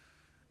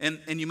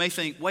 And you may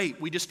think, wait,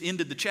 we just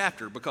ended the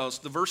chapter because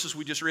the verses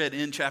we just read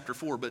end chapter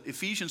 4, but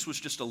Ephesians was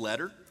just a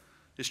letter.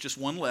 It's just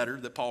one letter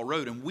that Paul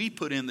wrote, and we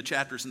put in the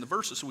chapters and the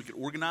verses so we could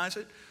organize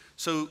it.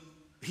 So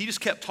he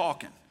just kept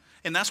talking.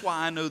 And that's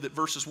why I know that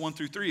verses 1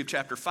 through 3 of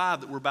chapter 5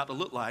 that we're about to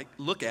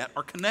look at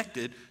are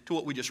connected to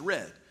what we just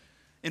read.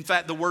 In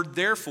fact, the word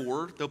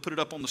therefore, they'll put it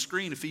up on the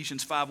screen,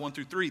 Ephesians 5, 1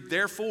 through 3.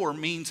 Therefore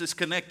means it's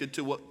connected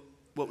to what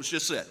was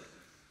just said.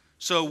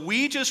 So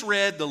we just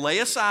read the lay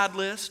aside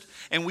list,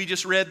 and we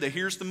just read the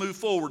here's the move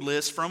forward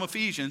list from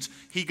Ephesians.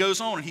 He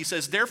goes on and he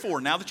says, therefore,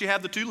 now that you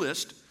have the 2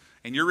 lists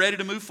and you're ready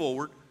to move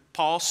forward,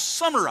 Paul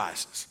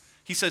summarizes.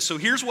 He says, so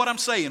here's what I'm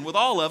saying. With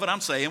all of it,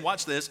 I'm saying,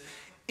 watch this,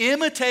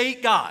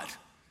 imitate God.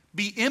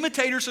 Be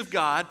imitators of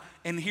God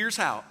And here's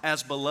how,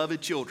 as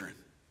beloved children.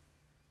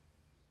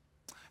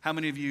 How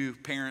many of you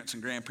parents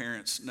and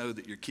grandparents know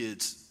that your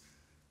kids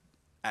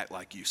act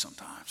like you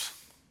sometimes?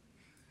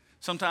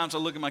 Sometimes I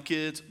look at my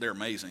kids, they're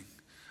amazing.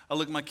 I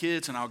look at my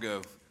kids and I'll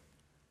go,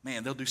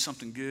 man, they'll do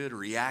something good or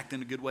react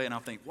in a good way. And I'll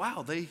think,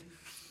 wow,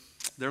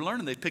 they're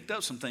learning. They've picked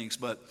up some things.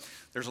 But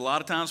there's a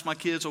lot of times my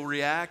kids will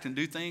react and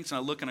do things. And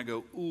I look and I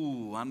go,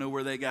 ooh, I know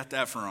where they got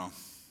that from.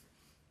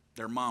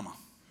 Their mama.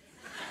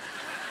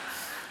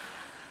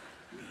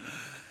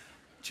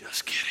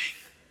 Just kidding.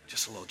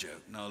 Just a little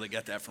joke. No, they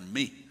got that from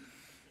me.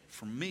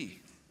 From me.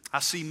 I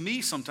see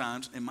me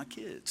sometimes in my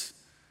kids.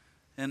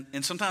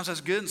 And sometimes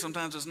that's good and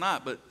sometimes it's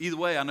not. But either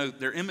way, I know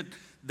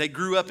they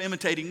grew up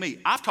imitating me.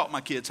 I've taught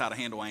my kids how to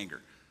handle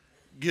anger.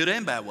 Good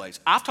and bad ways.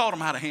 I've taught them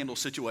how to handle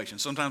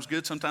situations. Sometimes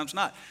good, sometimes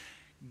not.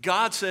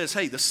 God says,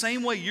 hey, the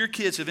same way your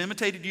kids have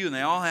imitated you, and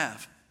they all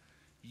have,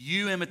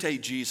 you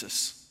imitate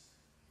Jesus.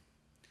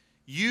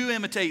 You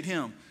imitate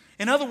him.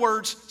 In other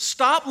words,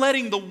 stop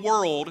letting the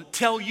world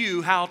tell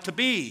you how to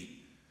be.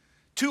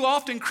 Too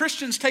often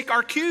Christians take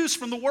our cues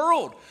from the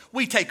world.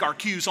 We take our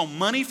cues on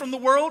money from the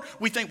world.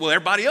 We think, well,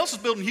 everybody else is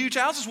building huge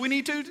houses. We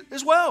need to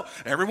as well.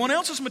 Everyone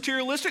else is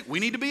materialistic. We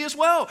need to be as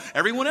well.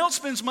 Everyone else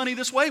spends money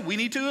this way. We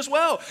need to as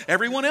well.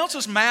 Everyone else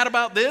is mad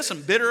about this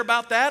and bitter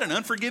about that and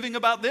unforgiving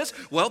about this.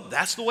 Well,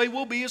 that's the way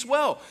we'll be as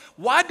well.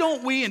 Why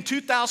don't we in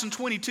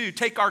 2022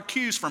 take our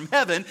cues from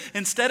heaven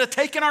instead of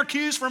taking our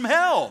cues from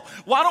hell?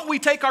 Why don't we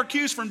take our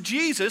cues from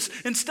Jesus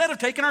instead of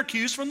taking our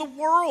cues from the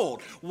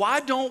world? Why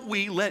don't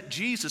we let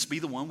Jesus be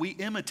the one we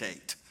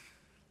imitate?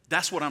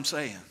 That's what I'm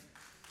saying.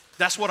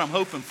 That's what I'm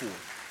hoping for.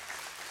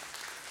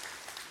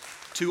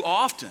 Too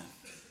often,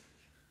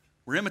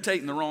 we're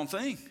imitating the wrong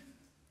thing.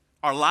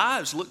 Our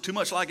lives look too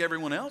much like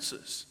everyone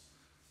else's.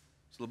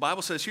 So the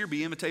Bible says here,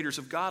 be imitators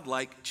of God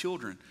like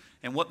children.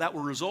 And what that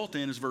will result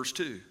in is verse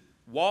 2.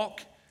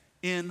 Walk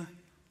in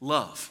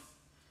love.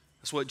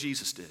 That's what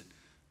Jesus did.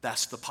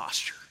 That's the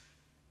posture.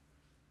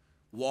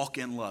 Walk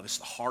in love. It's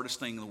the hardest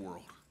thing in the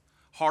world.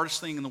 Hardest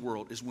thing in the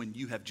world is when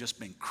you have just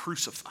been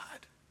crucified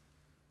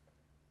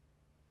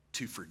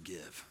to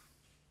forgive.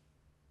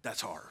 That's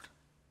hard.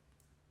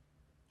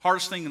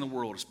 Hardest thing in the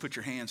world is put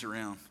your hands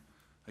around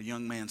a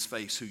young man's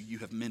face who you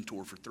have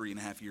mentored for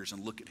 3.5 years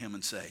and look at him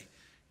and say,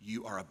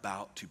 you are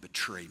about to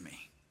betray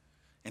me.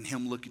 And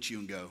him look at you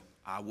and go,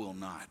 I will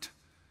not.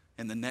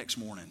 And the next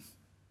morning,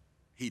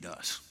 he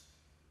does.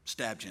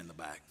 Stabs you in the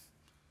back.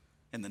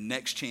 And the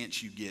next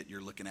chance you get,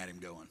 you're looking at him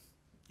going,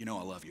 you know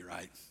I love you,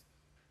 right?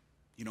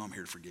 You know I'm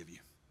here to forgive you.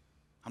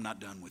 I'm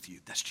not done with you.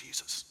 That's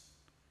Jesus.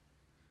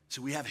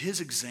 So we have his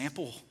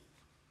example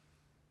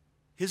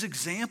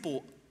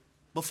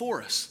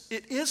before us.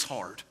 It is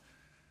hard,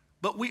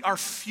 but we are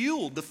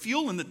fueled. The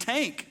fuel in the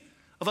tank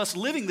of us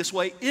living this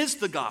way is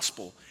the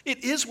gospel.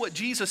 It is what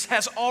Jesus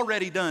has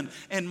already done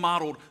and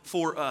modeled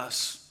for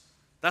us.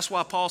 That's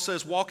why Paul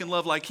says, walk in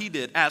love like he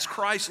did, as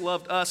Christ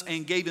loved us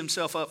and gave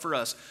himself up for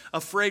us.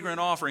 A fragrant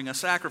offering, a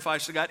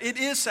sacrifice to God. It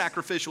is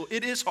sacrificial.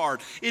 It is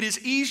hard. It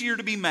is easier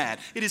to be mad.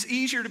 It is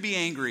easier to be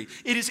angry.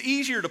 It is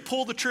easier to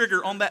pull the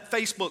trigger on that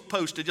Facebook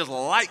post to just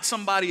light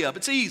somebody up.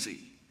 It's easy.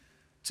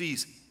 It's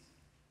easy.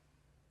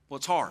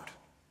 What's hard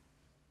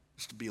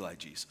is to be like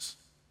Jesus.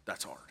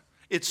 That's hard.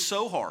 It's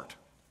so hard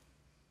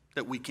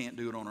that we can't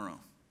do it on our own.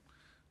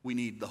 We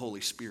need the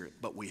Holy Spirit,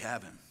 but we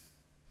have him.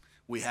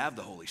 We have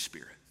the Holy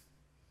Spirit.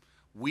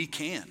 We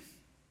can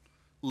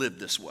live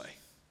this way.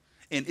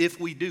 And if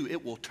we do,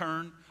 it will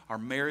turn our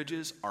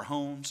marriages, our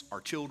homes,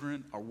 our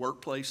children, our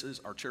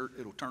workplaces, our church,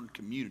 it'll turn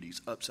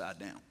communities upside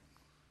down.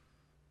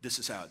 This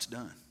is how it's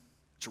done.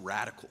 It's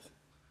radical.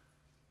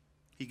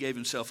 He gave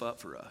himself up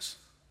for us.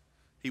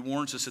 He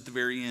warns us at the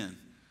very end.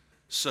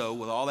 So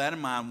with all that in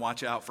mind,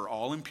 watch out for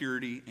all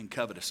impurity and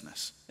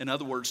covetousness. In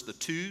other words, the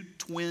two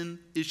twin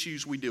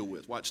issues we deal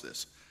with. Watch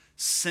this.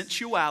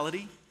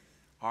 Sensuality,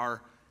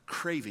 our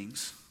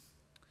cravings,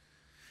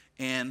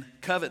 and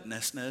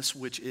covetousness,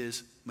 which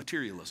is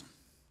materialism.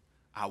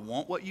 I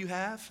want what you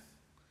have,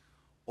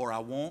 or I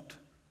want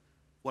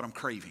what I'm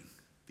craving.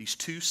 These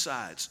two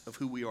sides of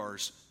who we are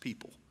as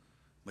people.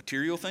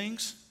 Material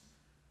things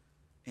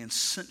and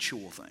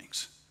sensual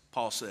things.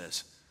 Paul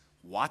says,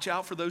 watch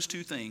out for those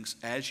two things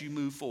as you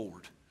move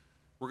forward.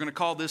 We're going to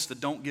call this the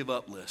don't give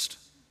up list,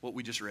 what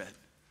we just read.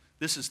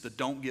 This is the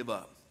don't give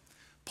up.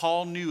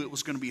 Paul knew it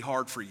was going to be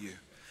hard for you.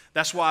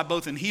 That's why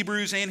both in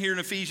Hebrews and here in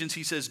Ephesians,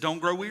 he says, don't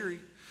grow weary.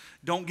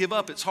 Don't give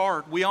up. It's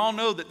hard. We all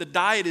know that the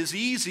diet is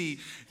easy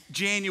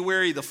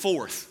January the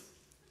 4th.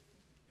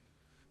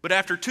 But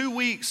after 2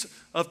 weeks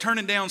of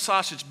turning down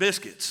sausage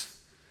biscuits,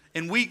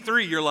 in week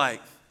 3, you're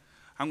like,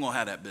 I'm going to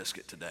have that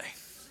biscuit today.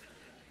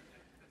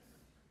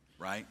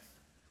 Right?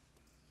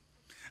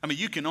 I mean,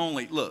 you can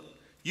only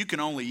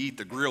eat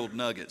the grilled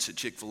nuggets at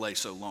Chick-fil-A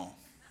so long.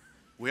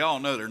 We all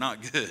know they're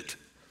not good.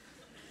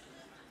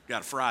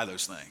 Got to fry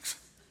those things.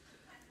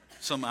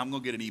 I'm going to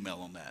get an email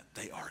on that.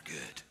 They are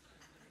good.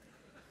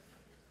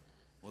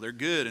 Well, they're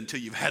good until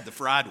you've had the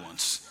fried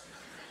ones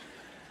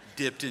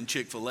dipped in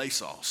Chick-fil-A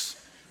sauce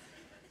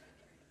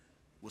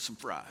with some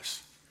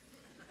fries.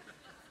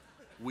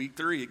 Week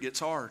 3, it gets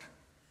hard.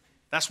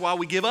 That's why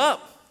we give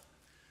up.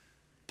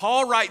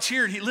 Paul writes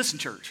here, and listen,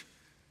 church.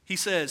 He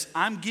says,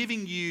 I'm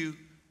giving you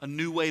a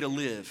new way to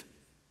live.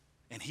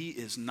 And he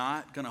is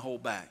not going to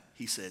hold back.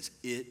 He says,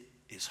 it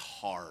is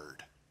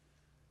hard.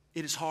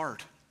 It is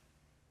hard.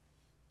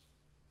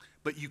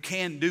 But you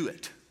can do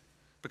it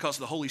because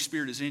the Holy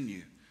Spirit is in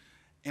you.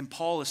 And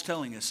Paul is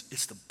telling us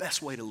it's the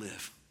best way to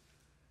live.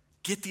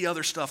 Get the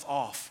other stuff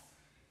off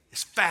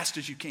as fast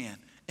as you can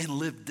and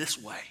live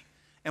this way.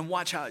 And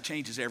watch how it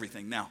changes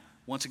everything. Now,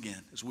 once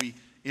again, as we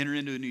enter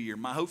into a new year,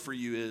 my hope for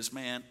you is,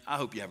 man, I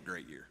hope you have a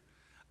great year.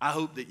 I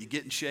hope that you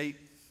get in shape.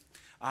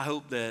 I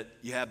hope that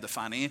you have the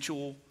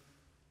financial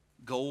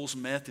goals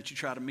met that you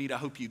try to meet. I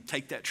hope you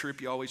take that trip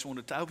you always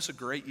wanted to. I hope it's a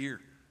great year.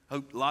 I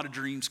hope a lot of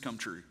dreams come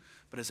true.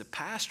 But as a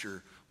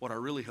pastor, what I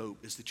really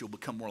hope is that you'll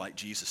become more like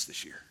Jesus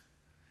this year.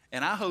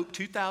 And I hope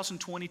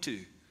 2022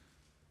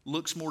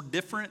 looks more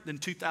different than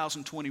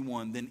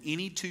 2021 than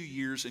any 2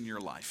 years in your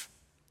life.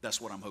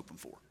 That's what I'm hoping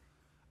for.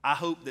 I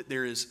hope that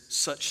there is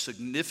such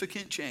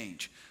significant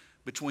change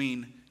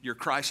between your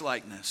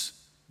Christ-likeness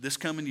this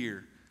coming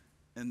year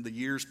and the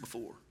years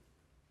before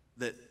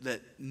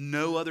that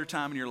no other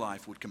time in your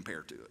life would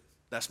compare to it.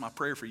 That's my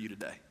prayer for you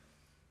today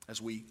as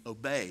we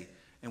obey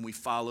and we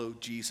follow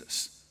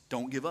Jesus.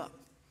 Don't give up.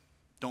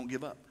 Don't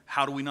give up.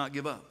 How do we not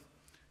give up?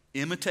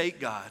 Imitate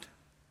God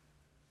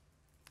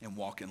and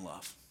walk in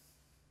love.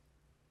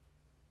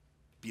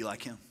 Be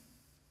like him.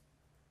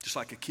 Just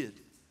like a kid.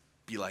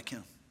 Be like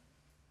him.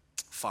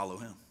 Follow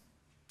him.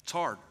 It's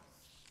hard,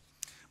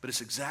 but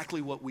it's exactly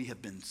what we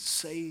have been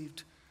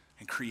saved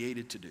and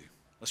created to do.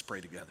 Let's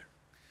pray together.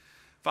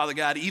 Father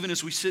God, even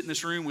as we sit in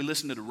this room, we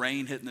listen to the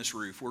rain hitting this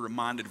roof, we're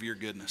reminded of your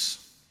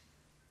goodness.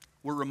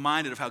 We're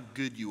reminded of how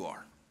good you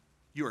are.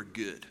 You are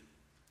good.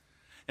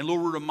 And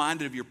Lord, we're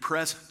reminded of your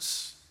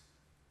presence,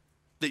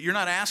 that you're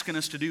not asking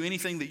us to do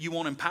anything that you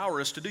won't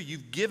empower us to do.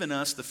 You've given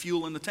us the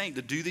fuel in the tank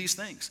to do these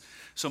things.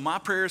 So my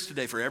prayer is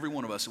today for every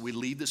one of us that we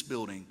leave this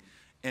building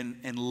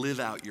and live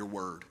out your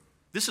word.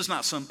 This is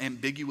not some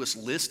ambiguous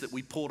list that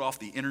we pulled off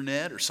the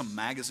internet or some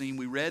magazine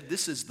we read.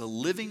 This is the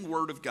living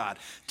word of God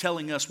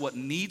telling us what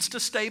needs to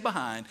stay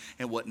behind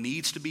and what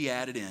needs to be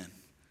added in.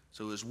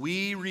 So as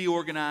we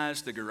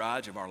reorganize the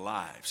garage of our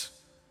lives,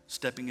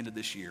 stepping into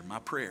this year, my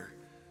prayer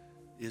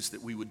is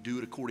that we would do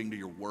it according to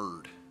your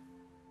word,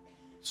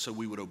 so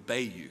we would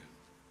obey you,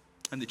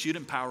 and that you'd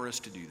empower us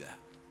to do that.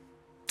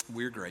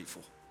 We're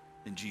grateful.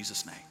 In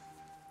Jesus' name,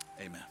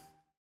 amen.